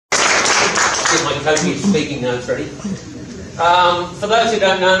Get my copious speaking notes ready. For those who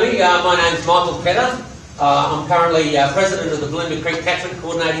don't know me, my name's Michael Petter. I'm currently President of the Bulimba Creek Catchment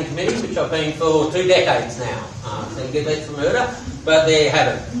Coordinating Committee, which I've been for 2 decades now. So you get that for murder, but there you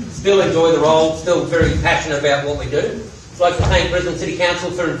have it. Still enjoy the role, still very passionate about what we do. I'd like to thank Brisbane City Council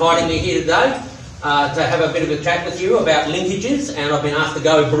for inviting me here today to have a bit of a chat with you about linkages, and I've been asked to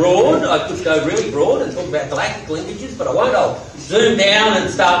go broad. I could go really broad and talk about galactic linkages, but I won't. I'll zoom down and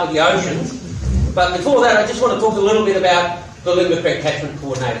start with the oceans. But before that, I just want to talk a little bit about the Bulimba Creek Catchment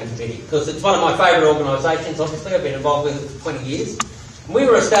Coordinating Committee, because it's one of my favourite organisations. Obviously, I've been involved with it for 20 years. We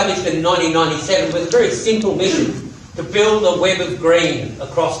were established in 1997 with a very simple mission to build a web of green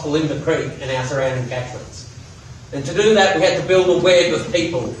across Bulimba Creek and our surrounding catchments. And to do that, we had to build a web of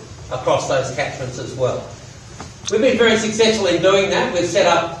people across those catchments as well. We've been very successful in doing that. We've set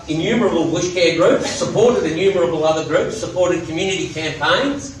up innumerable bush care groups, supported innumerable other groups, supported community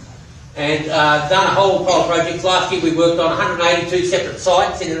campaigns, and done a whole pile of projects. Last year we worked on 182 separate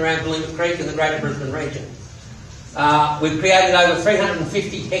sites in and around Bulimba Creek in the Greater Brisbane region. We've created over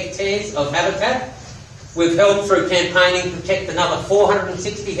 350 hectares of habitat. We've helped through campaigning protect another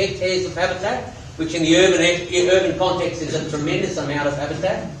 460 hectares of habitat, which in the urban context is a tremendous amount of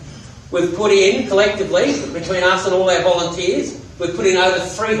habitat. We've put in, collectively, between us and all our volunteers, we've put in over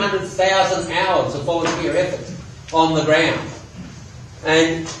 300,000 hours of volunteer effort on the ground.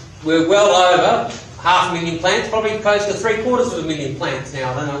 And we're well over 500,000 plants, probably close to 750,000 plants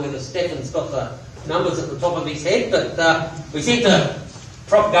now. I don't know whether Stefan's got the numbers at the top of his head, but we seem to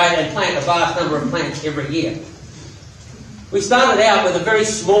propagate and plant a vast number of plants every year. We started out with a very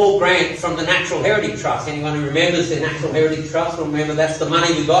small grant from the Natural Heritage Trust. Anyone who remembers the Natural Heritage Trust will remember that's the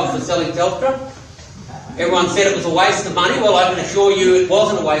money we got for selling Telstra. Everyone said it was a waste of money. Well, I can assure you it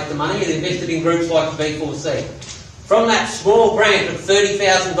wasn't a waste of money. It invested in groups like B4C. From that small grant of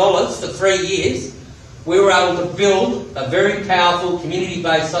 $30,000 for 3 years, we were able to build a very powerful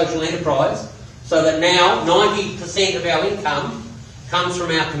community-based social enterprise so that now 90% of our income comes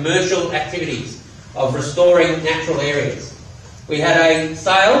from our commercial activities of restoring natural areas. We had a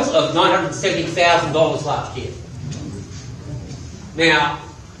sales of $970,000 last year. Now,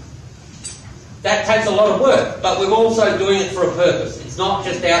 that takes a lot of work, but we're also doing it for a purpose. It's not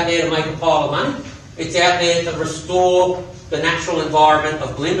just out there to make a pile of money. It's out there to restore the natural environment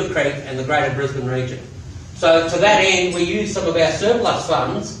of Bulimba Creek and the Greater Brisbane region. So to that end, we use some of our surplus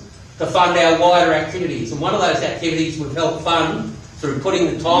funds to fund our wider activities. And one of those activities we've helped fund through putting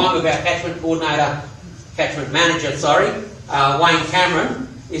the time of our catchment manager, Wayne Cameron,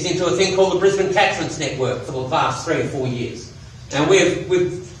 is into a thing called the Brisbane Catchments Network for the past 3 or 4 years. And we've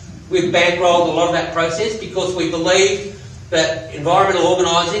bankrolled a lot of that process because we believe that environmental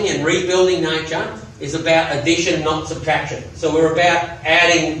organising and rebuilding nature is about addition, not subtraction. So we're about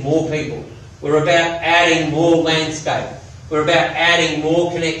adding more people. We're about adding more landscape. We're about adding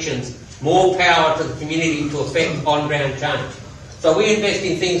more connections, more power to the community to affect on-ground change. So we invest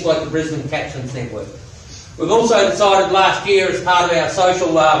in things like the Brisbane Catchments Network. We've also decided last year, as part of our social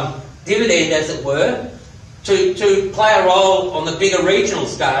dividend, as it were, to play a role on the bigger regional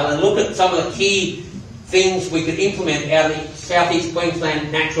scale and look at some of the key things we could implement out of the South East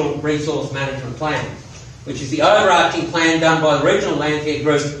Queensland Natural Resource Management Plan, which is the overarching plan done by the Regional Landcare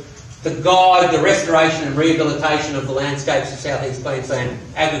Group to guide the restoration and rehabilitation of the landscapes of South East Queensland,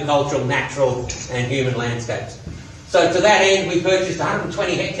 agricultural, natural and human landscapes. So to that end, we purchased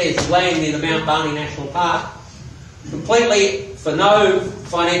 120 hectares of land near the Mount Barney National Park, completely for no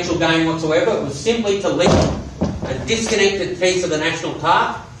financial gain whatsoever. It was simply to link a disconnected piece of the national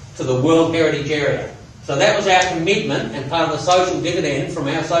park to the World Heritage Area. So that was our commitment and part of the social dividend from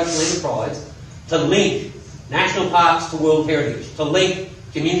our social enterprise, to link national parks to World Heritage, to link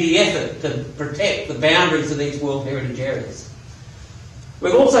community effort to protect the boundaries of these World Heritage Areas.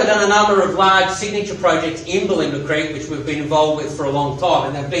 We've also done a number of large signature projects in Bulimba Creek which we've been involved with for a long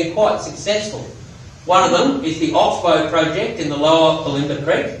time, and they've been quite successful. One of them is the Oxbow project in the lower Bulimba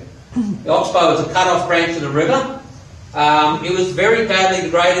Creek. The Oxbow is a cut-off branch of the river. It was very badly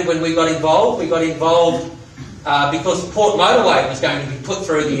degraded when we got involved. We got involved because Port Motorway was going to be put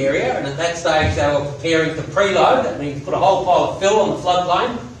through the area, and at that stage they were preparing to preload. That means put a whole pile of fill on the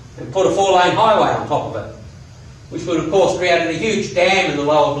floodplain and put a 4-lane highway on top of it, which would of course created a huge dam in the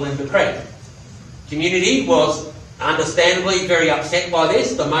lower Bulimba Creek. Community was understandably very upset by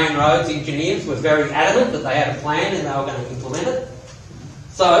this. The main roads engineers were very adamant that they had a plan and they were going to implement it.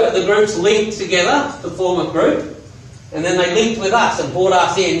 So the groups linked together to form a group, and then they linked with us and brought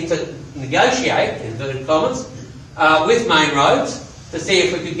us in to negotiate, in inverted commas, with Main Roads to see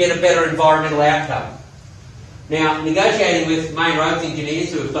if we could get a better environmental outcome. Now, negotiating with main roads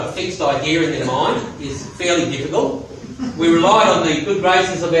engineers who have got a fixed idea in their mind is fairly difficult. We relied on the good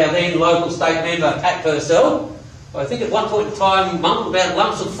graces of our then local state member, Pat Purcell. I think at one point in time, mumbled about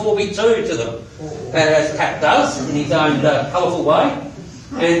lumps of 4B2 to them, as Pat does, in his own colourful way.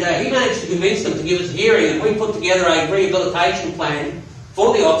 And he managed to convince them to give us a hearing, and we put together a rehabilitation plan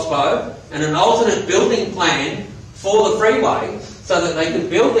for the Oxbow and an alternate building plan for the freeway so that they could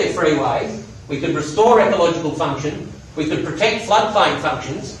build their freeways, we could restore ecological function, we could protect floodplain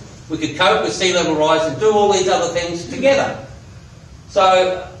functions, we could cope with sea level rise and do all these other things together.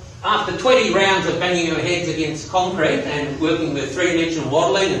 So after 20 rounds of banging our heads against concrete and working with three-dimensional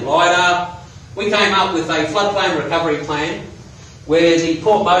modelling and LiDAR, we came up with a floodplain recovery plan where the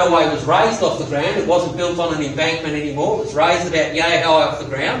port motorway was raised off the ground. It wasn't built on an embankment anymore. It was raised about yay high off the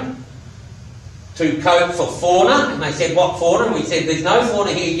ground to cope for fauna. And they said, what fauna? And we said, there's no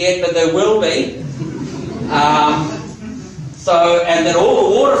fauna here yet, but there will be. And that all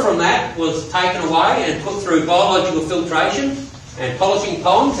the water from that was taken away and put through biological filtration and polishing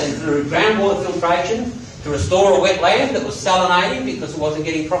ponds and through groundwater filtration to restore a wetland that was salinating because it wasn't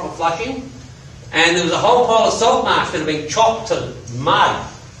getting proper flushing. And there was a whole pile of salt marsh that had been chopped to mud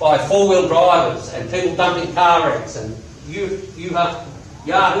by four-wheel drivers and people dumping car wrecks and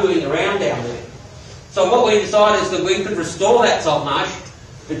yahooing around down there. So what we decided is that we could restore that salt marsh,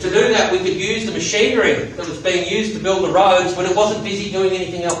 and to do that we could use the machinery that was being used to build the roads when it wasn't busy doing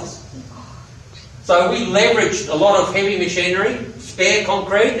anything else. So we leveraged a lot of heavy machinery, spare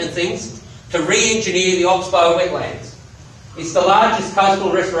concrete and things to re-engineer the Oxbow wetlands. It's the largest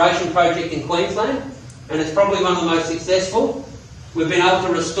coastal restoration project in Queensland, and it's probably one of the most successful. We've been able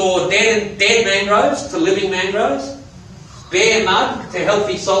to restore dead mangroves to living mangroves, bare mud to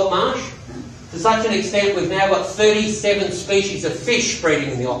healthy salt marsh, to such an extent we've now got 37 species of fish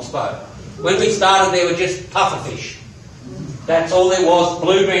breeding in the Oxbow. When we started there were just pufferfish. That's all there was,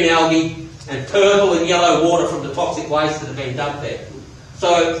 blue-green algae and purple and yellow water from the toxic waste that had been dumped there.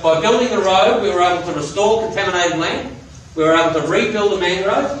 So by building the road we were able to restore contaminated land, we were able to rebuild the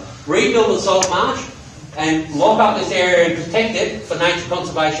mangrove, rebuild the salt marsh and lock up this area and protect it for nature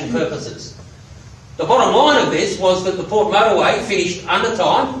conservation purposes. The bottom line of this was that the port motorway finished under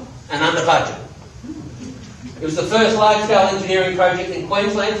time and under budget. It was the first large-scale engineering project in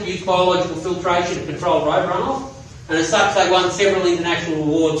Queensland to use biological filtration to control road runoff, and as such they won several international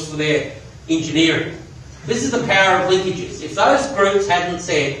awards for their engineering. This is the power of linkages. If those groups hadn't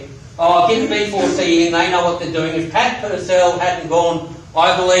said, oh, get the B4C in, they know what they're doing, if Pat Purcell hadn't gone,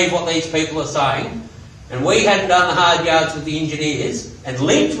 I believe what these people are saying, and we hadn't done the hard yards with the engineers and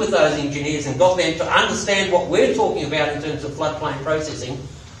linked with those engineers and got them to understand what we're talking about in terms of floodplain processing,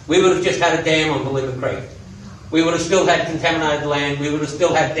 we would have just had a dam on Bulimba Creek. We would have still had contaminated land, we would have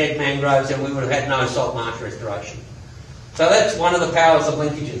still had dead mangroves, and we would have had no salt marsh restoration. So that's one of the powers of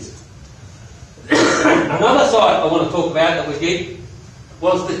linkages. Another site I want to talk about that we did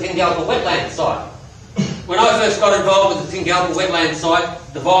was the Tingalpa wetland site. When I first got involved with the Tingalpa wetland site,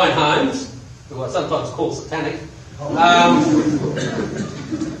 Divine Homes, who I sometimes call satanic,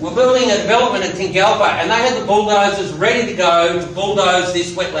 were building a development in Tingalpa, and they had the bulldozers ready to go to bulldoze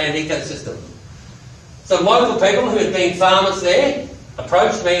this wetland ecosystem. Some local people who had been farmers there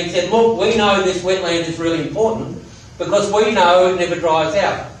approached me and said, look, we know this wetland is really important because we know it never dries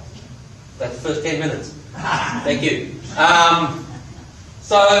out. That's the first 10 minutes. Thank you.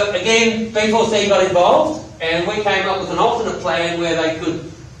 So again, B4C got involved and we came up with an alternate plan where they could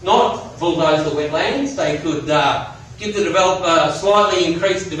not bulldoze the wetlands, they could give the developer slightly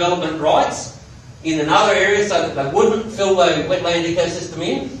increased development rights in another area so that they wouldn't fill the wetland ecosystem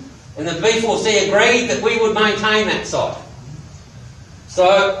in, and the B4C agreed that we would maintain that site.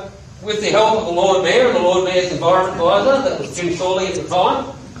 So with the help of the Lord Mayor and the Lord Mayor's Environment Advisor, that was Jim Shorley at the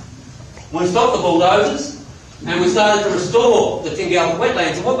time, we stopped the bulldozers and we started to restore the Tingalpa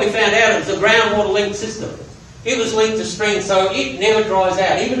wetlands, and what we found out, it was a groundwater linked system. It was linked to springs, so it never dries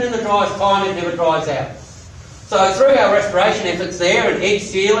out. Even in the driest time, it never dries out. So through our restoration efforts there and edge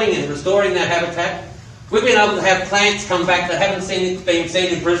sealing and restoring that habitat, we've been able to have plants come back that haven't been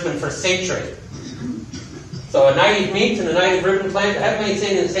seen in Brisbane for a century. So a native mint and a native ribbon plant that haven't been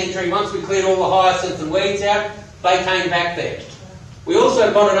seen in a century, once we cleared all the hyacinth and weeds out, they came back there. We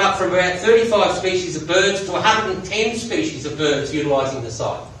also got it up from about 35 species of birds to 110 species of birds utilising the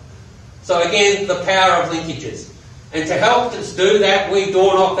site. So again, the power of linkages. And to help us do that, we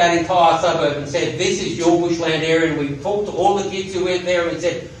door-knocked that entire suburb and said, this is your bushland area, and we talked to all the kids who went there and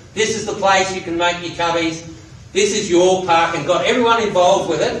said, this is the place you can make your cubbies, this is your park, and got everyone involved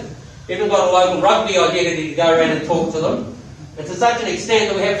with it. Even got a local rugby identity to go around and talk to them. And to such an extent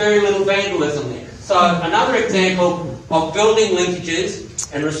that we have very little vandalism there. So another example of building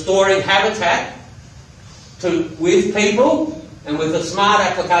linkages and restoring habitat with people and with a smart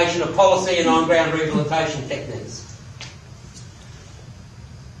application of policy and on-ground rehabilitation techniques.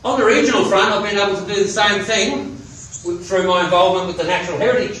 On the regional front, I've been able to do the same thing through my involvement with the Natural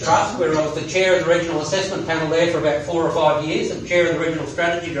Heritage Trust, where I was the chair of the regional assessment panel there for about 4 or 5 years and chair of the regional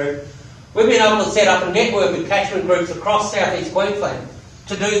strategy group. We've been able to set up a network with catchment groups across southeast Queensland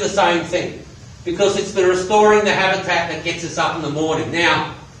to do the same thing, because it's the restoring the habitat that gets us up in the morning.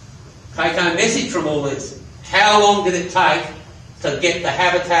 Now, take-home message from all this: how long did it take to get the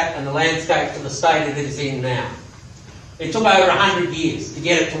habitat and the landscape to the state it is in now? It took over 100 years to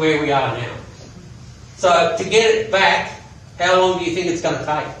get it to where we are now. So to get it back, how long do you think it's going to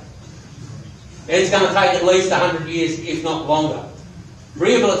take? It's going to take at least 100 years, if not longer.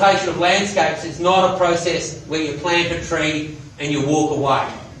 Rehabilitation of landscapes is not a process where you plant a tree and you walk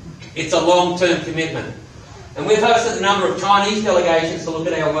away. It's a long-term commitment. And we've hosted a number of Chinese delegations to look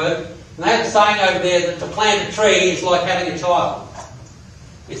at our work, and they have a saying over there that to plant a tree is like having a child.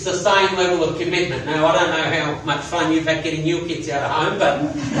 It's the same level of commitment. Now, I don't know how much fun you've had getting your kids out of home, but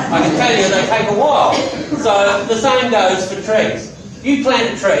I can tell you they take a while. So the same goes for trees. You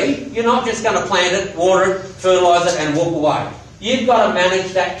plant a tree, you're not just going to plant it, water it, fertilise it and walk away. You've got to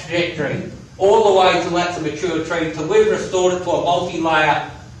manage that trajectory all the way till that's a mature tree, till we've restored it to a multi-layer,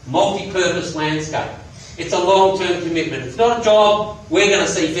 multi-purpose landscape. It's a long-term commitment. It's not a job we're going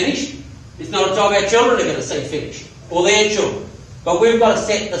to see finished. It's not a job our children are going to see finished, or their children. But we've got to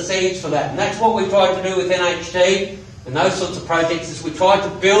set the seeds for that. And that's what we tried to do with NHT and those sorts of projects, is we tried to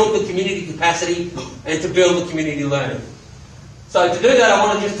build the community capacity and to build the community learning. So to do that, I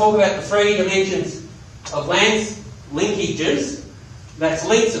want to just talk about the 3 dimensions of land linkages. That's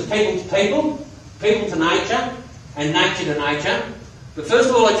links of people to people, people to nature, and nature to nature. But first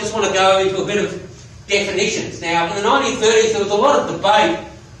of all, I just want to go into a bit of definitions. Now, in the 1930s, there was a lot of debate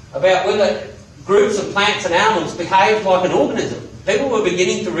about whether groups of plants and animals behaved like an organism. People were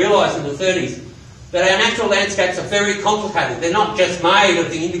beginning to realise in the 30s that our natural landscapes are very complicated. They're not just made of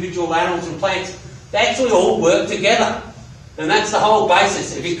the individual animals and plants. They actually all work together. And that's the whole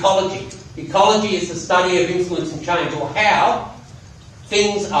basis of ecology. Ecology is the study of influence and change, or how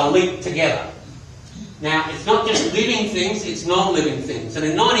things are linked together. Now, it's not just living things, it's non-living things. And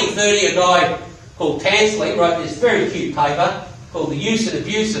in 1930, a guy called Tansley wrote this very cute paper called The Use and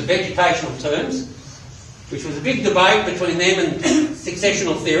Abuse of Vegetational Terms, which was a big debate between them and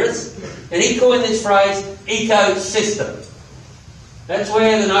successional theorists. And he coined this phrase, ecosystem. That's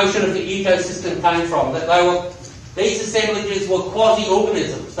where the notion of the ecosystem came from, that these assemblages were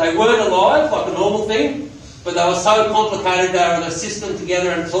quasi-organisms. They weren't alive like a normal thing, but they were so complicated they were in a system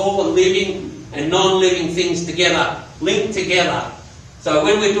together, and it's all the living and non-living things together, linked together. So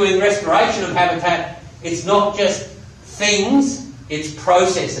when we're doing restoration of habitat, it's not just things, it's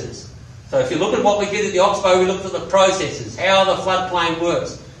processes. So if you look at what we did at the Oxbow, we looked at the processes, how the floodplain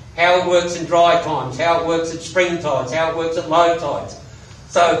works, how it works in dry times, how it works at spring tides, how it works at low tides.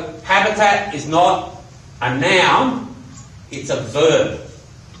 So habitat is not a noun, it's a verb.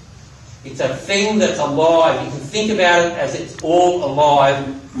 It's a thing that's alive. You can think about it as it's all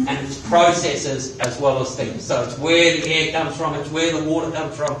alive, and it's processes as well as things. So it's where the air comes from, it's where the water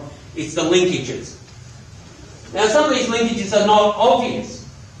comes from, it's the linkages. Now, some of these linkages are not obvious.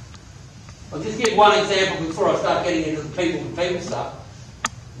 I'll just give one example before I start getting into the people-to-people stuff.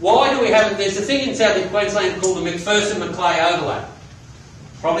 Why do we have it? There's a thing in South East Queensland called the McPherson-Macleay overlap.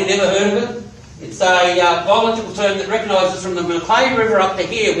 Probably never heard of it. It's a biological term that recognises from the Macleay River up to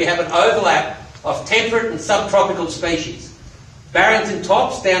here we have an overlap of temperate and subtropical species. Barrington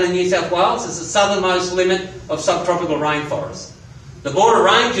Tops down in New South Wales is the southernmost limit of subtropical rainforests. The Border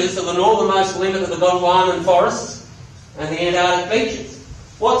Ranges are the northernmost limit of the Gondwanan forests and the Antarctic beaches.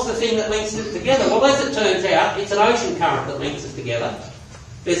 What's the thing that links it together? Well, as it turns out, it's an ocean current that links it together.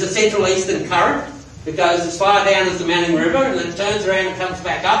 There's a central eastern current that goes as far down as the Manning River, and then it turns around and comes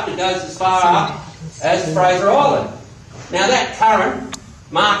back up and goes as far up as Fraser Island. Now that current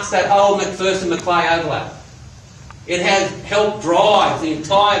marks that whole McPherson-Macleay overlap. It has helped drive the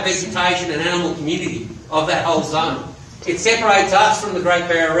entire vegetation and animal community of that whole zone. It separates us from the Great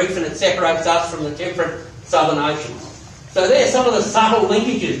Barrier Reef, and it separates us from the temperate southern oceans. So there's some of the subtle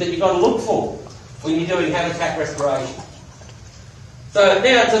linkages that you've got to look for when you're doing habitat restoration. So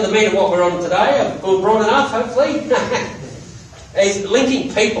now to the meat of what we're on today, I've gone broad enough, hopefully, is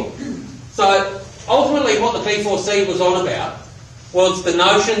linking people. So ultimately what the P4C was on about was the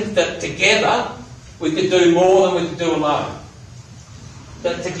notion that together we could do more than we could do alone.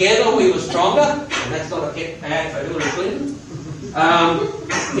 That together we were stronger, and that's not a bad for Hillary Clinton.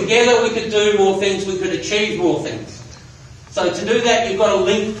 Together we could do more things, we could achieve more things. So to do that, you've got to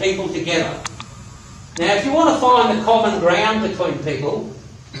link people together. Now, if you want to find the common ground between people,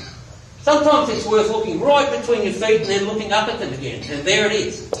 sometimes it's worth looking right between your feet and then looking up at them again. And there it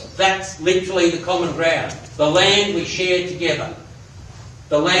is. That's literally the common ground. The land we share together.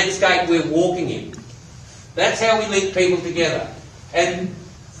 The landscape we're walking in. That's how we link people together. And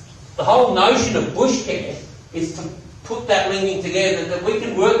the whole notion of bush care is to put that linking together, that we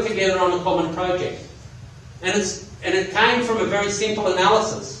can work together on a common project. And it came from a very simple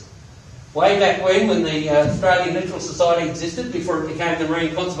analysis. Way back when the Australian Natural Society existed, before it became the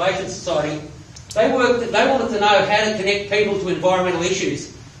Marine Conservation Society, they wanted to know how to connect people to environmental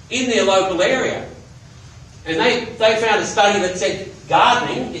issues in their local area. And they found a study that said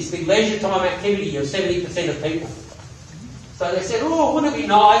gardening is the leisure time activity of 70% of people. So they said, oh, wouldn't it be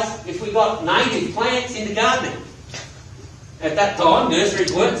nice if we got native plants into gardening? At that time,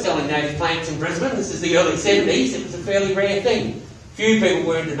 nurseries weren't selling native plants in Brisbane. This is the early 70s. It was a fairly rare thing. Few people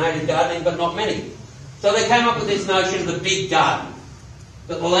were into native gardening, but not many. So they came up with this notion of the big garden.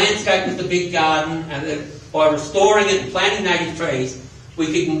 That the landscape is the big garden, and that by restoring it and planting native trees,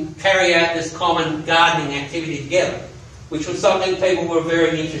 we can carry out this common gardening activity together, which was something people were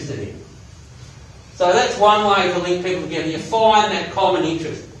very interested in. So that's one way to link people together. You find that common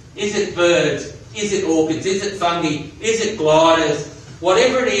interest. Is it birds? Is it orchids? Is it fungi? Is it gliders?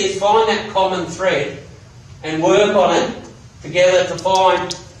 Whatever it is, find that common thread and work on it together to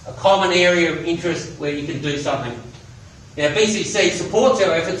find a common area of interest where you can do something. Now, BCC supports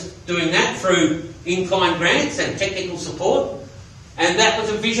our efforts doing that through in-kind grants and technical support, and that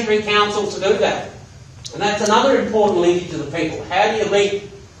was a visionary council to do that. And that's another important linkage to the people. How do you link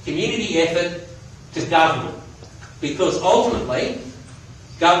community effort to government? Because ultimately,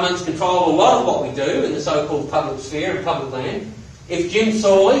 governments control a lot of what we do in the so-called public sphere and public land. If Jim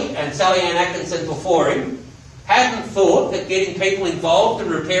Sawley and Sally Ann Atkinson before him hadn't thought that getting people involved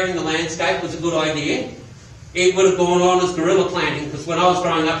in repairing the landscape was a good idea, it would have gone on as guerrilla planting. Because when I was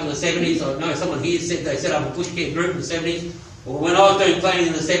growing up in the 70s, I know someone here said they set up a bush care group in the 70s. Well, when I was doing planting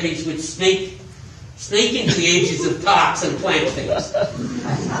in the 70s, we'd sneak into the edges of parks and plant things.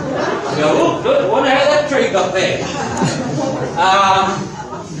 I go, oh, good, I wonder how that tree got there.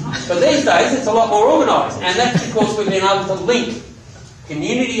 But these days, it's a lot more organised. And that's because we've been able to link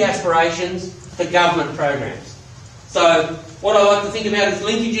community aspirations to government programs. So what I like to think about is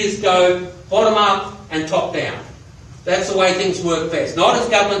linkages go bottom up and top down. That's the way things work best. Not if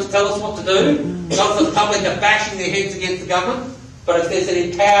governments tell us what to do, not if the public are bashing their heads against the government, but if there's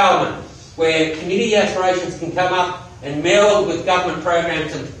an empowerment where community aspirations can come up and meld with government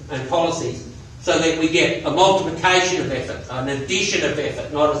programs and policies so that we get a multiplication of effort, an addition of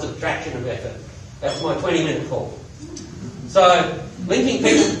effort, not a subtraction of effort. That's my 20-minute call. So, linking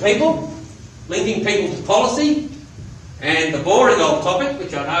people to people, linking people to policy, and the boring old topic,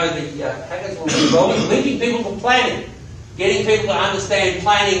 which I know the hackers will be involved in, linking people to planning. Getting people to understand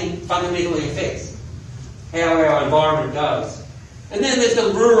planning fundamentally affects how our environment goes. And then there's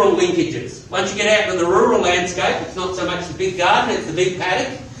the rural linkages. Once you get out into the rural landscape, it's not so much the big garden, it's the big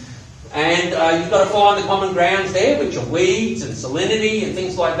paddock. And you've got to find the common grounds there, which are weeds and salinity and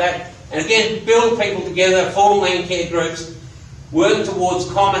things like that. And again, build people together, form land care groups, work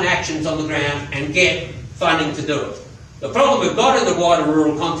towards common actions on the ground and get funding to do it. The problem we've got in the wider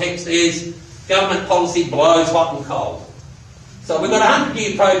rural context is government policy blows hot and cold. So we've got a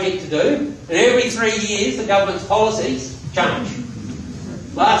 100-year project to do, and every 3 years the government's policies change.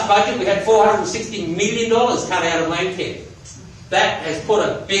 Last budget we had $460 million cut out of land care. That has put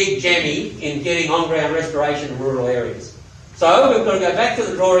a big jammy in getting on-ground restoration in rural areas. So we've got to go back to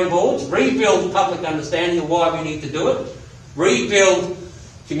the drawing boards, rebuild public understanding of why we need to do it, rebuild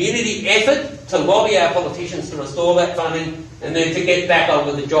community effort to lobby our politicians to restore that funding, and then to get back on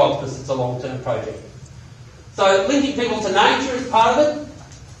with the job because it's a long-term project. So linking people to nature is part of it,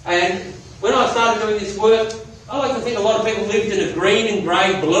 and when I started doing this work, I like to think a lot of people lived in a green and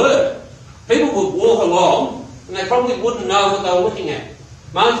grey blur. People would walk along and they probably wouldn't know what they were looking at.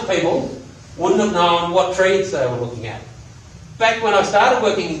 Most people wouldn't have known what trees they were looking at. Back when I started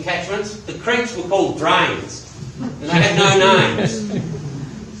working in catchments, the creeks were called drains, and they had no names.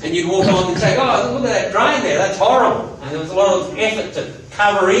 And you'd walk along and say, oh, look at that drain there, that's horrible. And there was a lot of effort to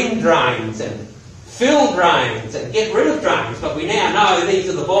cover in drains and fill drains and get rid of drains. But we now know these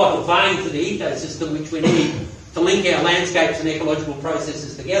are the vital veins of the ecosystem which we need to link our landscapes and ecological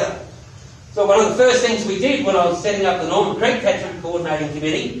processes together. So one of the first things we did when I was setting up the Norman Creek Catchment Coordinating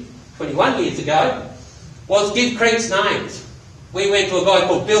Committee 21 years ago was give creeks names. We went to a guy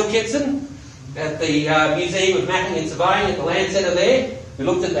called Bill Kitson, at the Museum of Mapping and Surveying at the Land Centre there. We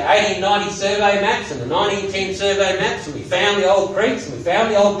looked at the 1890 survey maps and the 1910 survey maps, and we found the old creeks and we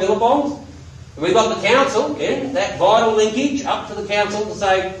found the old billabongs. And we got the council, again, that vital linkage up to the council to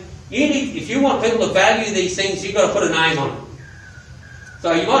say, if you want people to value these things, you've got to put a name on them.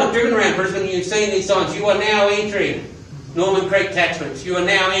 So you might have driven around Brisbane and you've seen these signs. You are now entering Norman Creek catchments. You are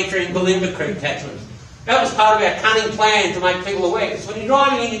now entering Bulimba Creek catchments. That was part of our cunning plan to make people aware. Because when you're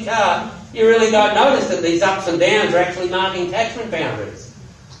driving in your car, you really don't notice that these ups and downs are actually marking catchment boundaries.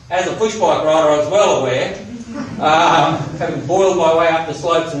 As a push bike rider, I was well aware, having boiled my way up the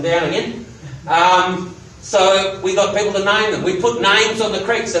slopes and down again. So we got people to name them. We put names on the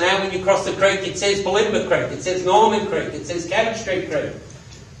creek, so now when you cross the creek, it says Bulimba Creek, it says Norman Creek, it says Cabot Street Creek, it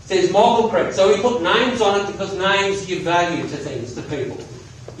says Moggle Creek. So we put names on it because names give value to things, to people.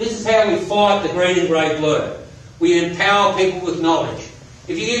 This is how we fight the green and grey blur. We empower people with knowledge.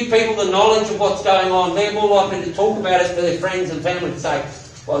 If you give people the knowledge of what's going on, they're more likely to talk about it to their friends and family and say,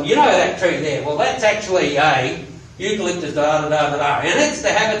 well, you know that tree there, well that's actually a eucalyptus da-da-da-da-da, and it's the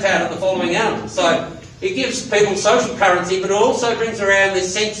habitat of the following animals. So it gives people social currency, but it also brings around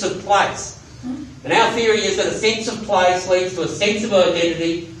this sense of place. And our theory is that a sense of place leads to a sense of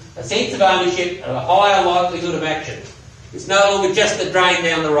identity, a sense of ownership, and a higher likelihood of action. It's no longer just a drain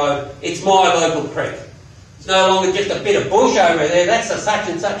down the road, it's my local creek. It's no longer just a bit of bush over there, that's a such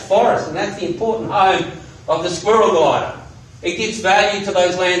and such forest, and that's the important home of the squirrel glider. It gives value to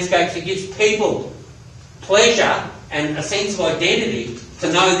those landscapes, it gives people pleasure and a sense of identity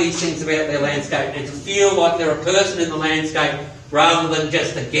to know these things about their landscape and to feel like they're a person in the landscape rather than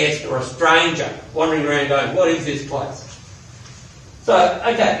just a guest or a stranger wandering around going, what is this place? So,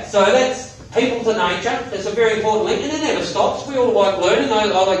 okay, so that's people to nature. That's a very important link, and it never stops. We all like learning. I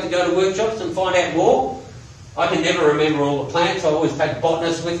like to go to workshops and find out more. I can never remember all the plants. I always take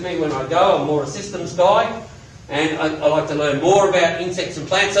botanists with me when I go. I'm more a systems guy, and I like to learn more about insects and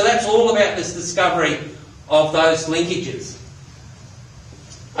plants. So that's all about this discovery of those linkages.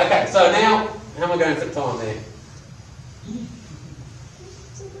 Okay, so now, how am I going for time there?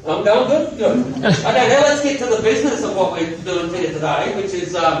 I'm going good? Good. Okay, now let's get to the business of what we're doing here today, which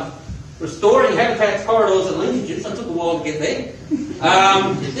is restoring habitats, corridors and linkages. It took a while to get there.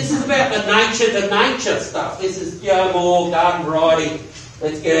 This is about the nature-to-nature stuff. This is more garden variety.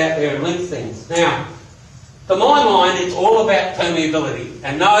 Let's get out there and link things. Now, to my mind, it's all about permeability.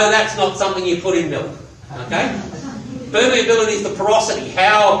 And no, that's not something you put in milk. Okay? Permeability is the porosity,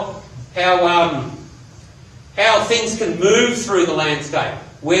 how things can move through the landscape,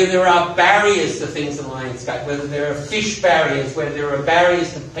 where there are barriers to things in the landscape, whether there are fish barriers, whether there are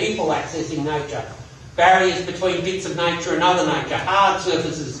barriers to people accessing nature, barriers between bits of nature and other nature, hard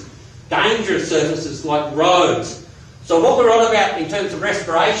surfaces, dangerous surfaces like roads. So what we're on about in terms of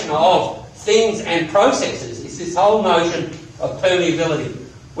restoration of things and processes is this whole notion of permeability.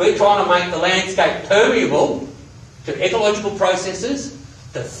 We're trying to make the landscape permeable to ecological processes,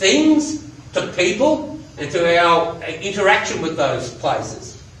 to things, to people, and to our interaction with those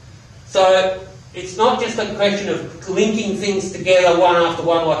places. So it's not just a question of linking things together one after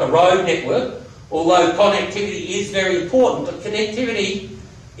one like a road network, although connectivity is very important, but connectivity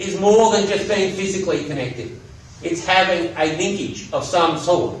is more than just being physically connected. It's having a linkage of some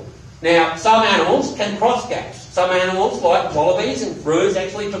sort. Now, some animals can cross gaps. Some animals, like wallabies and roos,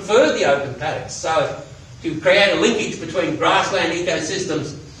 actually prefer the open paddocks. So to create a linkage between grassland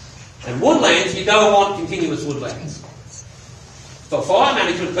ecosystems and woodlands, you don't want continuous woodlands. For fire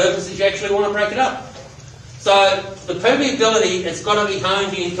management purposes, you actually want to break it up. So the permeability has got to be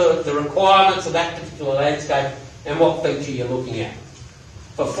honed into the requirements of that particular landscape and what feature you're looking at.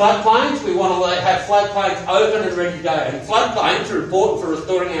 For floodplains, we want to have floodplains open and ready to go. And floodplains are important for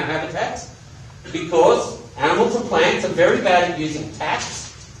restoring our habitats because animals and plants are very bad at using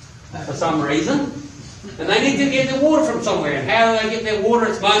taps for some reason. And they need to get their water from somewhere. And how do they get their water?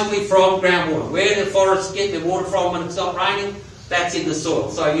 It's mostly from groundwater. Where do forests get their water from when it's not raining? That's in the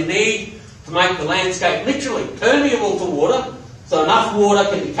soil. So you need to make the landscape literally permeable to water, so enough water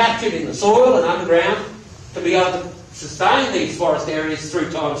can be captured in the soil and underground to be able to sustain these forest areas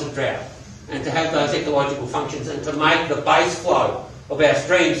through times of drought and to have those ecological functions and to make the base flow of our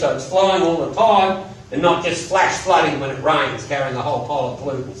stream so it's flowing all the time and not just flash flooding when it rains, carrying a whole pile of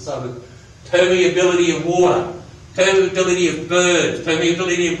pollutants. So permeability of water, permeability of birds,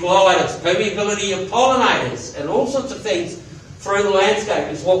 permeability of gliders, permeability of pollinators, and all sorts of things through the landscape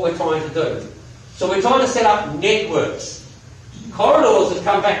is what we're trying to do. So we're trying to set up networks. Corridors have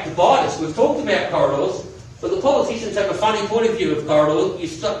come back to bite us. We've talked about corridors, but the politicians have a funny point of view of corridors. You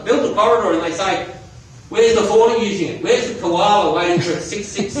build a corridor and they say, Where's the fauna using it? Where's the koala waiting for its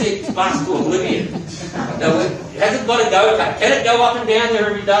 666 bus to oblivion? Now, has it got a go-kart? Can it go up and down there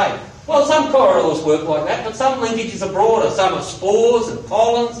every day? Well, some corridors work like that, but some linkages are broader. Some are spores and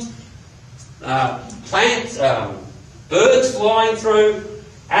pollens, plants, birds flying through,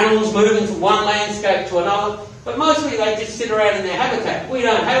 animals moving from one landscape to another. But mostly they just sit around in their habitat. We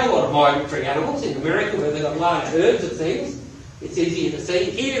don't have a lot of migratory animals in America where they've got large herds of things. It's easier to see.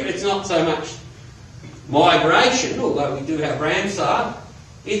 Here it's not so much migration, although we do have ramsar.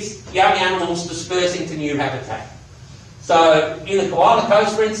 It's young animals dispersing to new habitat. So in the Koala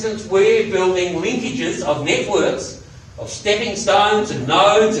Coast, for instance, we're building linkages of networks of stepping stones and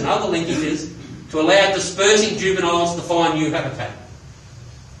nodes and other linkages to allow dispersing juveniles to find new habitat,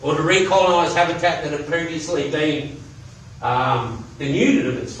 or to recolonise habitat that had previously been denuded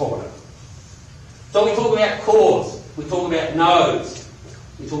of its fauna. So we talk about cores, we talk about nodes,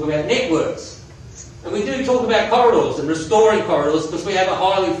 we talk about networks, and we do talk about corridors and restoring corridors because we have a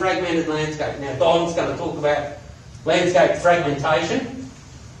highly fragmented landscape. Now Don's going to talk about landscape fragmentation,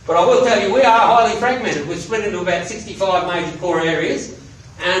 but I will tell you we are highly fragmented. We're split into about 65 major core areas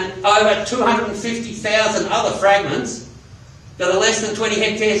and over 250,000 other fragments that are less than 20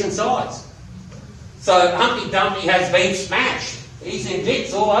 hectares in size. So Humpty Dumpty has been smashed. He's in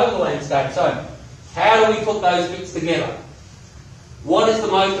bits all over the landscape. So how do we put those bits together? What is the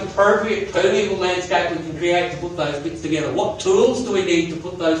most appropriate permeable landscape we can create to put those bits together? What tools do we need to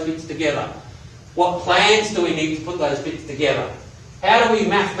put those bits together? What plans do we need to put those bits together? How do we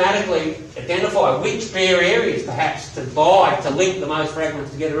mathematically identify which bare areas perhaps to buy to link the most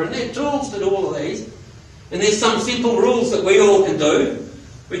fragments together? And there are tools to do all of these. And there's some simple rules that we all can do,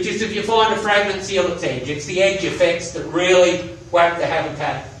 which is if you find a fragment, seal its edge. It's the edge effects that really whack the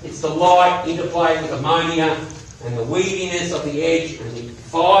habitat. It's the light interplay with ammonia and the weediness of the edge and the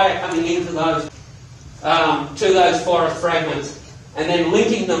fire coming into those forest fragments, and then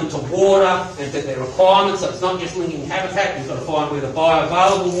linking them to water and to their requirements. So it's not just linking habitat, you've got to find where the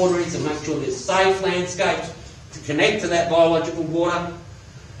bioavailable water is and make sure there's safe landscapes to connect to that biological water.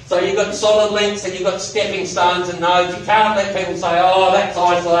 So you've got solid links and you've got stepping stones and nodes. You can't let people say, oh, that's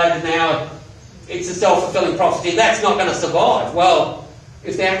isolated now, it's a self-fulfilling prophecy, that's not going to survive. Well,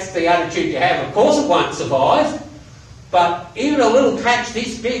 if that's the attitude you have, of course it won't survive. But even a little patch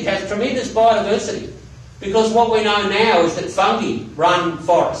this big has tremendous biodiversity, because what we know now is that fungi run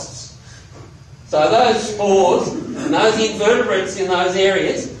forests. So those spores and those invertebrates in those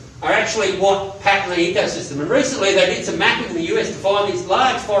areas are actually what pattern the ecosystem. And recently they did some mapping in the US to find these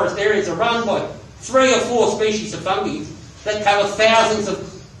large forest areas are run by 3 or 4 species of fungi that cover thousands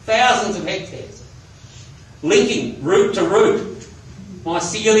of hectares, linking root to root,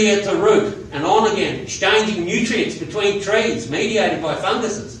 mycelia to root, and on again, exchanging nutrients between trees mediated by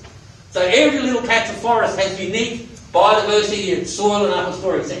funguses. So every little patch of forest has unique biodiversity and soil and upper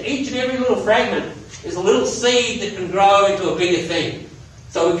story. So each and every little fragment is a little seed that can grow into a bigger thing.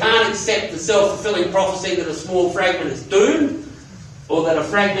 So we can't accept the self-fulfilling prophecy that a small fragment is doomed, or that a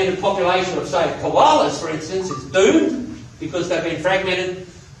fragmented population of, say, koalas, for instance, is doomed because they've been fragmented.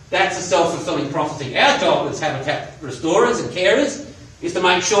 That's a self-fulfilling prophecy. Our job as habitat restorers and carers is to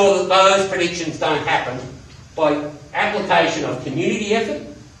make sure that those predictions don't happen by application of community effort,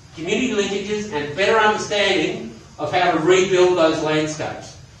 community linkages, and better understanding of how to rebuild those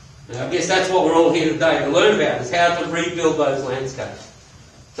landscapes. And I guess that's what we're all here today to learn about, is how to rebuild those landscapes.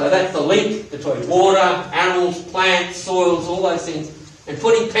 So that's the link between water, animals, plants, soils, all those things, and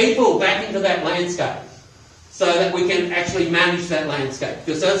putting people back into that landscape so that we can actually manage that landscape.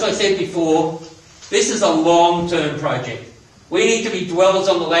 Because as I said before, this is a long-term project. We need to be dwellers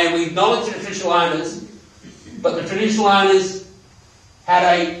on the land. We acknowledge the traditional owners, but the traditional owners had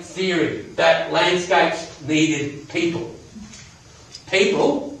a theory that landscapes needed people.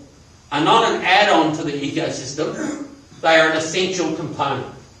 People are not an add-on to the ecosystem, they are an essential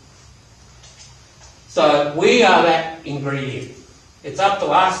component. So we are that ingredient. It's up to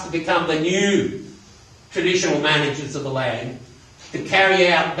us to become the new traditional managers of the land, to carry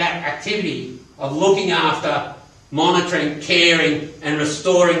out that activity of looking after, monitoring, caring and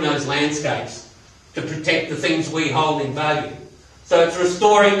restoring those landscapes to protect the things we hold in value. So it's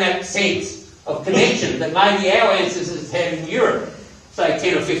restoring that sense of connection that maybe our ancestors had in Europe, say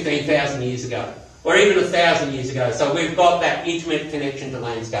 10 or 15,000 years ago, or even 1,000 years ago. So we've got that intimate connection to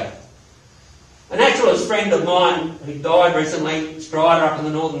landscape. A naturalist friend of mine who died recently, Strider up in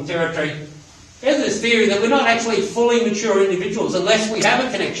the Northern Territory, has this theory that we're not actually fully mature individuals unless we have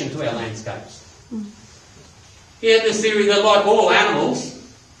a connection to our landscapes. He had this theory that, like all animals,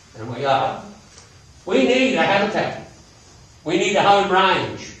 and we are, we need a habitat. We need a home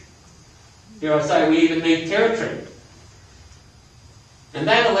range. Here I say we even need territory. And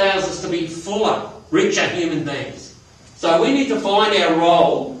that allows us to be fuller, richer human beings. So we need to find our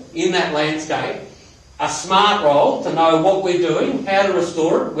role in that landscape, a smart role to know what we're doing, how to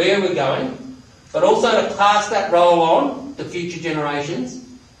restore it, where we're going, but also to pass that role on to future generations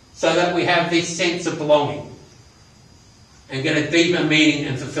so that we have this sense of belonging and get a deeper meaning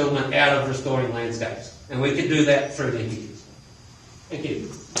and fulfilment out of restoring landscapes. And we can do that through linkages. Thank you.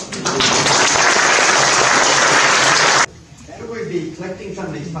 Should we be collecting some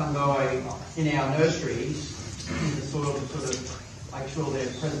of these fungi in our nurseries in the soil to sort of make sure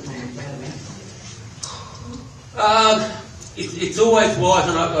they're present on the planet? It's always wise,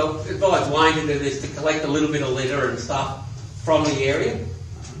 and I advise Wayne to do this, to collect a little bit of litter and stuff from the area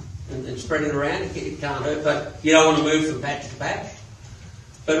and spread it around. It can't hurt, but you don't want to move from patch to patch.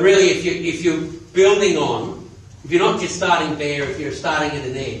 But really, if you're building on, if you're not just starting bare, if you're starting at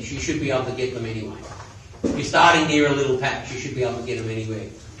an edge, you should be able to get them anyway. If you're starting near a little patch, you should be able to get them anywhere.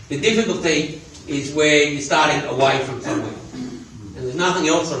 The difficulty is where you're starting away from somewhere and there's nothing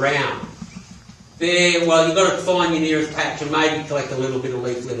else around. There, well, you've got to find your nearest patch and maybe collect a little bit of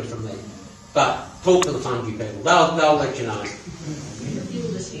leaf litter from there. But talk to the fungi people; they'll let you know.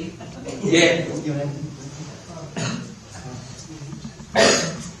 Yeah.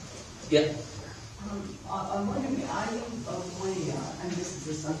 Yeah. I'm wondering, are you aware, and this is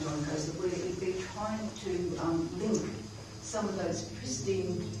the Sunshine Coast, that we're trying to link some of those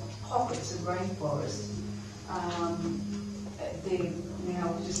pristine pockets of rainforest? They're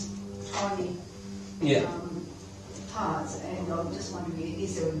now just tiny parts, and I'm just wondering,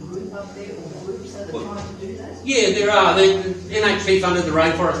 is there a group up there or groups that are trying to do that? Yeah, there are. The NHP funded the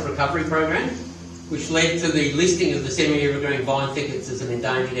Rainforest Recovery Program, which led to the listing of the semi-evergreen vine thickets as an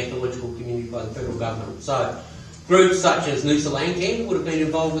endangered ecological community by the federal government. So groups such as Noosa Landcare would have been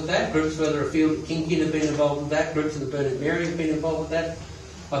involved with that, groups further afield at Kinkin have been involved with that, groups in the Burnett Mary have been involved with that.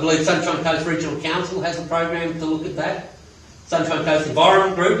 I believe Sunshine Coast Regional Council has a program to look at that. Sunshine Coast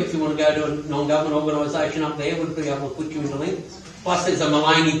Environment Group, if you want to go to a non-government organisation up there, would be able to put you into link. Plus there's a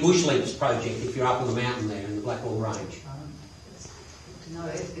Mullaney Bush Links project if you're up on the mountain there in the Blackwall Range. No,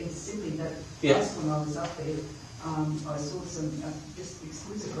 it's simply that Yes. when I was up there, I saw some just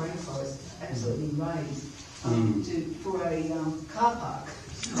exquisite rainforest absolutely raised for a car park.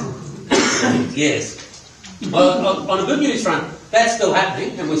 Yes. Well, on a good news front, that's still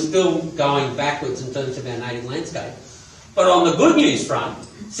happening and we're still going backwards in terms of our native landscape. But on the good news front,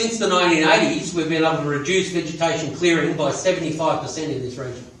 since the 1980s, we've been able to reduce vegetation clearing by 75% in this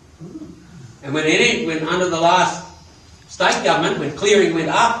region. And when under the last state government, when clearing went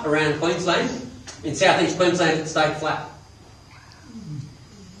up around Queensland, in southeast Queensland it stayed flat.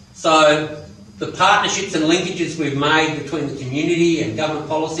 So the partnerships and linkages we've made between the community and government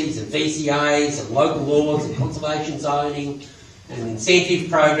policies and VCAs and local laws and conservation zoning and incentive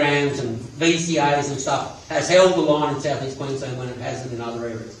programs and VCAs and stuff has held the line in southeast Queensland when it hasn't in other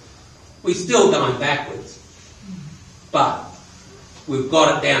areas. We're still going backwards, but we've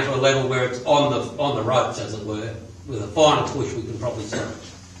got it down to a level where it's on the ropes, as it were. With a final push, we can probably stop it.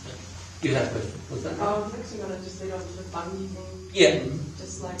 You have a question. What's that? I was actually going to just lead on to the fungi thing. Yeah.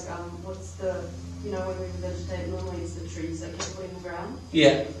 Just like, what's the, when we vegetate, normally it's the trees that get put in the ground.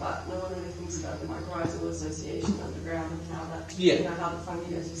 Yeah. But no one really thinks about the mycorrhizal association underground and how that, how the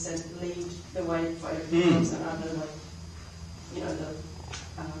fungi, as you said, lead the way for everything else and other,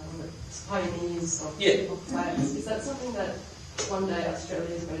 the pioneers of plants. Is that something that one day Australia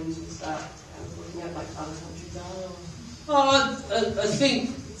is going to start looking at like other countries are? I think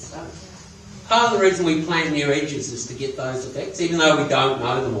part of the reason we plant near edges is to get those effects, even though we don't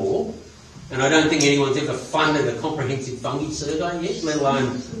know them all. And I don't think anyone's ever funded a comprehensive fungi survey yet, let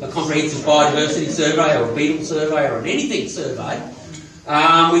alone a comprehensive biodiversity survey or a beetle survey or an anything survey.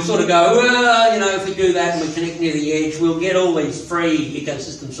 We sort of go, well, if we do that and we connect near the edge, we'll get all these free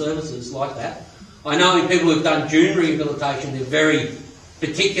ecosystem services like that. I know in people who've done dune rehabilitation, they're very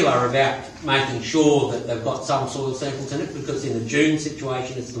particular about making sure that they've got some soil samples in it, because in a dune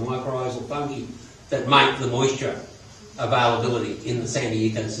situation it's the mycorrhizal fungi that make the moisture availability in the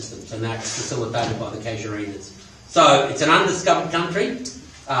sandy ecosystems, and that's facilitated by the casuarinas. So it's an undiscovered country.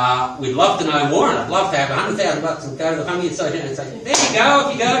 We'd love to know more, and I'd love to have $100,000 and go to the Fungi Association and say, there you go,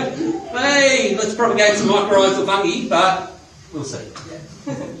 off you go. Hey, let's propagate some mycorrhizal fungi, but we'll see.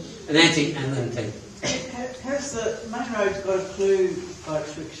 And Nancy, and then Ted. Has the main road's got a clue,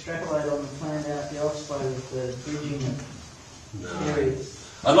 folks, to extrapolate on the plan out the offslope of the bridging areas?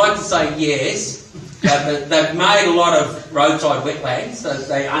 I'd like to say yes, but they've made a lot of roadside wetlands, so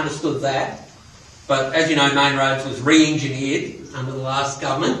they understood that. But as you know, Main Roads was re-engineered under the last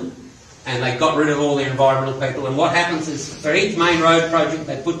government, And they got rid of all the environmental people. And what happens is, for each main road project,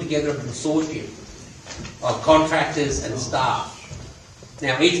 they put together a consortium of contractors and staff.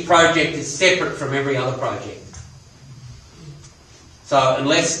 Now, each project is separate from every other project. So,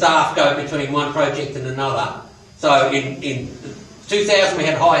 unless staff go between one project and another. So, in 2000, we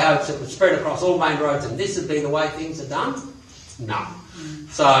had high hopes it would spread across all main roads, and this would be the way things are done. No.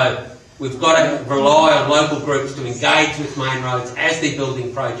 So, we've got to rely on local groups to engage with main roads as they're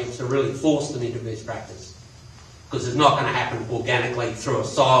building projects to really force them into best practice. Because it's not going to happen organically through a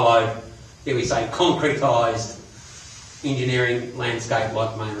siloed, dare we say, concretised engineering landscape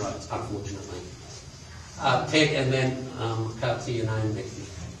like main roads, unfortunately. Ted, and then I can't see your name next to you.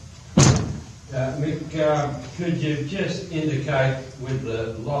 Mick, could you just indicate, with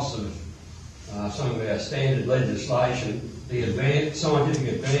the loss of some of our standard legislation, the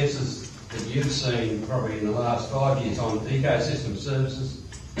scientific advances that you've seen probably in the last 5 years on ecosystem services,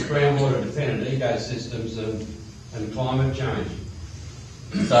 groundwater dependent ecosystems and climate change?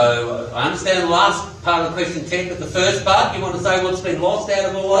 So, I understand the last part of the question, Ted, but the first part, you want to say what's been lost out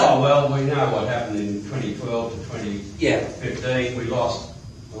of all that? Oh, well, we know what happened in 2012 to 2015. We lost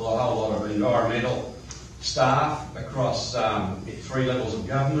a whole lot of environmental staff across 3 levels of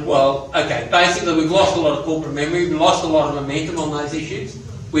government. Well, okay, basically we've lost a lot of corporate memory, we've lost a lot of momentum on those issues.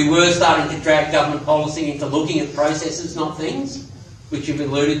 We were starting to drag government policy into looking at processes, not things, which you've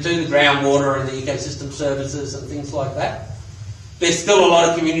alluded to, the groundwater and the ecosystem services and things like that. There's still a lot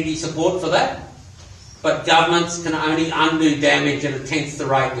of community support for that, but governments can only undo damage at 1/10 the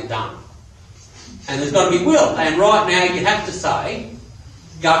rate they're done. And there's got to be will. And right now you have to say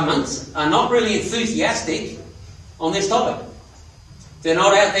governments are not really enthusiastic on this topic. They're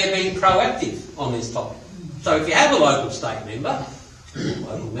not out there being proactive on this topic. So if you have a local state member,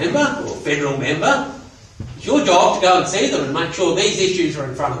 or federal member, it's your job to go and see them and make sure these issues are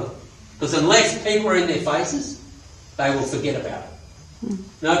in front of them. Because unless people are in their faces, they will forget about it.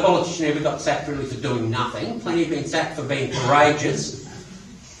 No politician ever got sacked really for doing nothing. Plenty have been sacked for being courageous,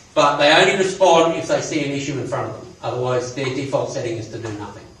 but they only respond if they see an issue in front of them. Otherwise, their default setting is to do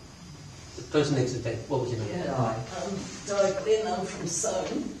nothing. The person next to Ted, what was your name? Yeah, Di Glynn, I'm from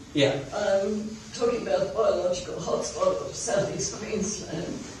Soane. Yeah. Talking about the biological hotspot of southeast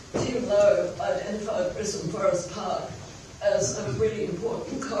Queensland, Tim Lowe identified Brisbane Forest Park as a really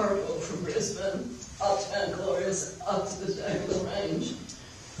important corridor from Brisbane up to Mount Glorious, up to the Dangle Range.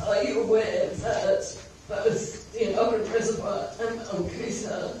 Are you aware that both the Inoggin Reservoir and Mount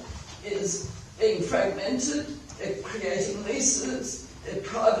Coot-tha is being fragmented? They're creating leases, they're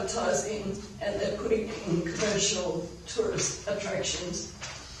privatising, and they're putting in commercial tourist attractions.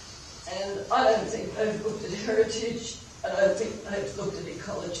 And I don't think they've looked at heritage, I don't think they've looked at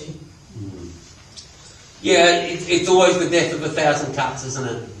ecology. Yeah, it's always the death of 1,000 cuts, isn't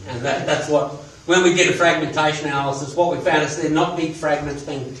it? And that's what, when we did a fragmentation analysis, what we found is they're not big fragments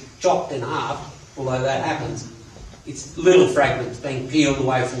being chopped in half, although that happens. It's little fragments being peeled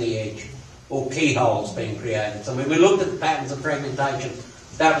away from the edge, or keyholes being created. So when we looked at the patterns of fragmentation,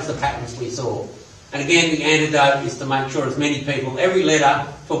 that was the patterns we saw. And again, the antidote is to make sure as many people, every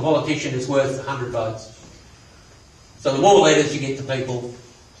letter to a politician is worth 100 votes. So the more letters you get to people,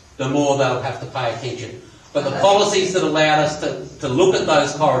 the more they'll have to pay attention. But the policies that allowed us to look at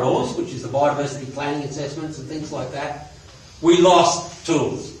those corridors, which is the biodiversity planning assessments and things like that, we lost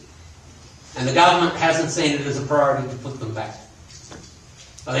tools. And the government hasn't seen it as a priority to put them back.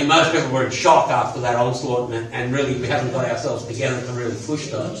 I think most people were in shock after that onslaught, and really we haven't got ourselves together to really push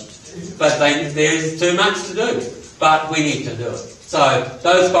those. But there's too much to do, but we need to do it. So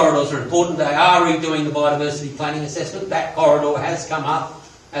those corridors are important. They are redoing the biodiversity planning assessment. That corridor has come up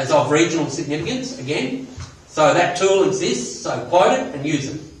as of regional significance again. So that tool exists, so quote it and use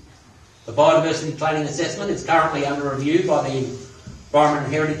it. The biodiversity planning assessment is currently under review by the Environment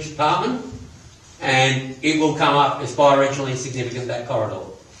and Heritage Department, and it will come up as bioregionally significant, that corridor.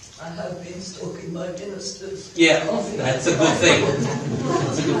 I have been stalking my ministers. Yeah, that's a good thing.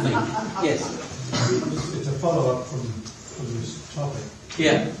 That's a good thing. Yes. It's a follow-up from this topic.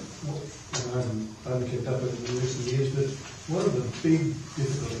 Yeah. I haven't kept up with it in recent years, but one of the big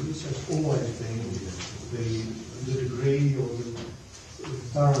difficulties has always been the degree or the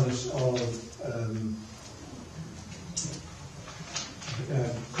thoroughness of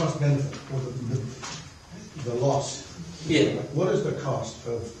cost benefit, or the loss. Yeah. What is the cost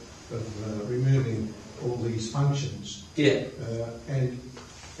of removing all these functions? Yeah. And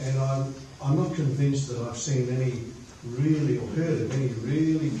I'm not convinced that I've seen any really, or heard of any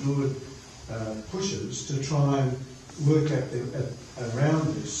really good pushes to try and work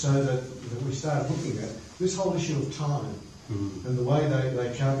around this, so that we start looking at this whole issue of time. And the way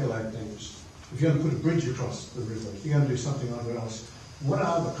they calculate things, if you're going to put a bridge across the river, if you're going to do something like else, what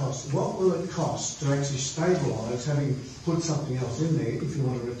are the costs? What will it cost to actually stabilise having put something else in there if you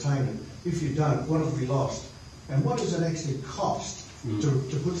want to retain it? If you don't, what have we lost? And what does it actually cost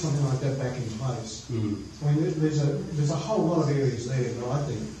to put something like that back in place? I mean, there's a whole lot of areas there that I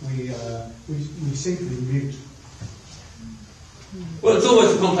think we seem to be mute. Well, it's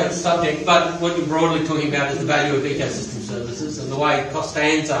always a complex subject, but what you're broadly talking about is the value of ecosystem services, and the way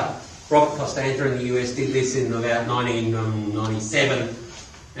Robert Costanza in the US did this in about 1997,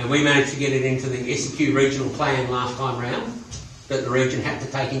 and we managed to get it into the SEQ regional plan last time round, that the region had to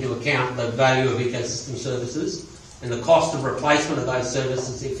take into account the value of ecosystem services and the cost of replacement of those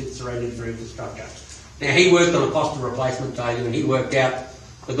services if it's surrendered for infrastructure. Now, he worked on a cost of replacement value, and he worked out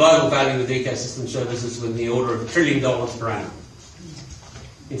the global value of ecosystem services within the order of $1 trillion per annum.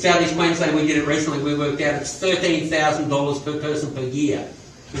 In South East Queensland, we did it recently, we worked out it's $13,000 per person per year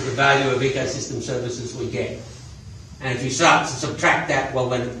is the value of ecosystem services we get. And if you start to subtract that, well,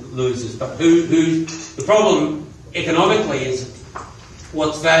 then it loses. But the problem economically is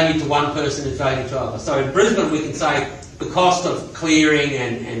what's valued to one person is valued to others. So in Brisbane, we can say the cost of clearing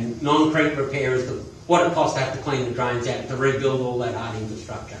and non-creek repair is what it costs to have to clean the drains out, to rebuild all that hard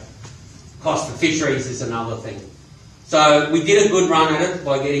infrastructure. Cost of fisheries is another thing. So we did a good run at it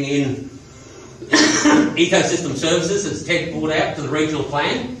by getting in ecosystem services, as Ted brought out, to the regional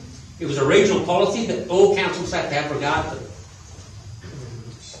plan. It was a regional policy that all councils had to have regard to.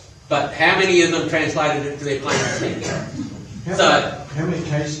 But how many of them translated it to their plan? How many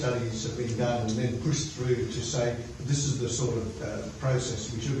case studies have been done and then pushed through to say this is the sort of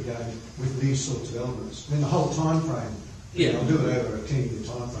process we should be going with these sorts of elements? I mean, the whole time frame. Yeah. I'll do it over a 10-year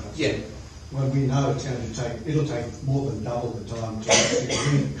time frame. Yeah. When we know it's going to it'll take more than double the time to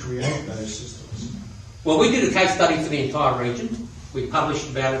actually create those systems. Well, we did a case study for the entire region. We published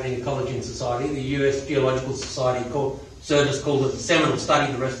about it in Ecology and Society. The US Geological Society Service called it the seminal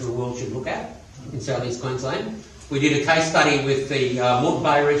study the rest of the world should look at in South East Queensland. We did a case study with the Moreton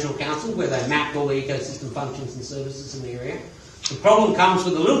Bay Regional Council where they mapped all the ecosystem functions and services in the area. The problem comes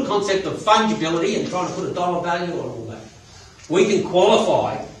with the little concept of fungibility and trying to put a dollar value on all that. We can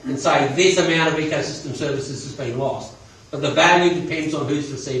qualify and say this amount of ecosystem services has been lost, but the value depends on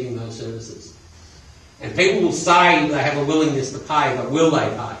who's receiving those services. And people will say they have a willingness to pay, but will they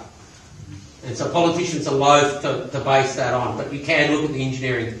pay? And so politicians are loath to base that on, but you can look at the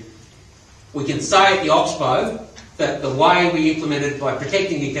engineering. We can say at the Oxbow that the way we implemented by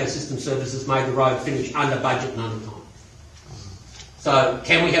protecting ecosystem services made the road finish under budget and under time. So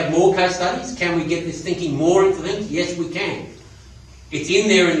can we have more case studies? Can we get this thinking more into things? Yes, we can. It's in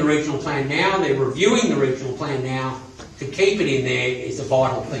there in the regional plan now. They're reviewing the regional plan now. To keep it in there is a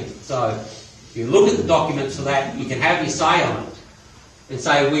vital thing. So if you look at the documents for that, you can have your say on it and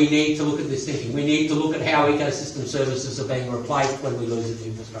say we need to look at this thinking. We need to look at how ecosystem services are being replaced when we lose its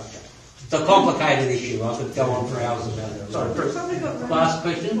infrastructure. It's a complicated issue. I could go on for hours about it. Sorry, Bruce. Last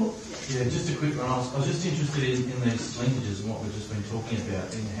question? Yeah, just a quick one. I was just interested in these linkages and what we've just been talking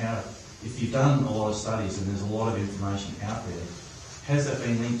about, and how, if you've done a lot of studies and there's a lot of information out there, has that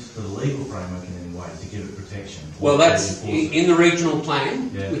been linked to the legal framework in any way to give it protection? Well, that's in the regional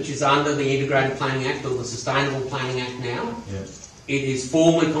plan, which is under the Integrated Planning Act or the Sustainable Planning Act now. Yeah. It is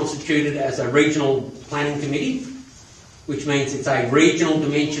formally constituted as a regional planning committee, which means it's a regional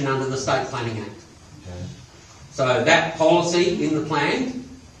dimension under the State Planning Act. Okay. So that policy in the plan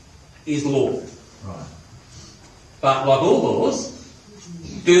is law. Right. But like all laws,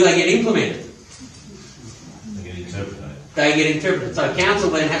 do they get implemented? They get interpreted. They get interpreted. So council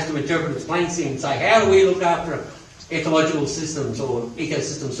then has to interpret its plan scheme and say, how do we look after ecological systems or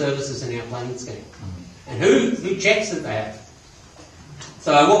ecosystem services in our planning scheme? And who checks that?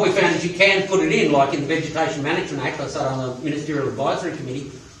 So what we found is you can put it in, like in the Vegetation Management Act, I sat on the Ministerial Advisory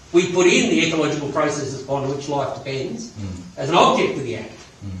Committee, we put in the ecological processes upon which life depends as an object of the Act.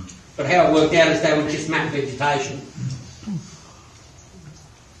 But how it worked out is they would just map vegetation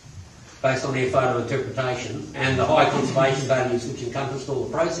based on their photo interpretation, and the high conservation values which encompassed all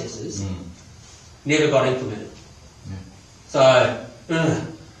the processes never got implemented. Yeah. So,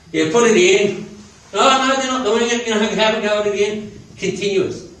 put it in. Oh, no, they're not doing it. Have it go again.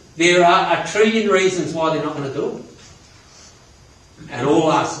 Continuous. There are a trillion reasons why they're not going to do it, and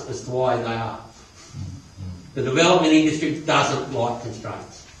all us as to why they are. The development industry doesn't like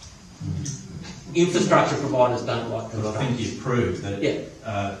constraints. Infrastructure providers don't like constraints. But I think you've proved that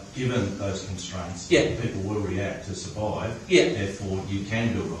given those constraints, people will react to survive. Therefore, you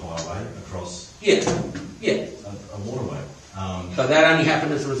can build a highway across a waterway. So that only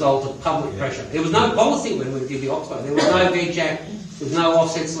happened as a result of public pressure. There was no policy when we did the Oxbow. There was no VEG Act, there was no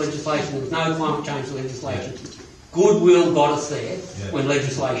offsets legislation, there was no climate change legislation. Goodwill got us there when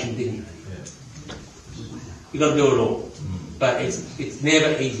legislation didn't. You've got to do it all. But it's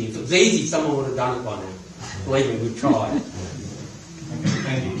never easy. If it was easy, someone would have done it by now. Believe me, we've tried.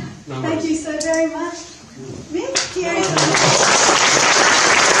 Thank you. No Thank you so very much. Mick, do you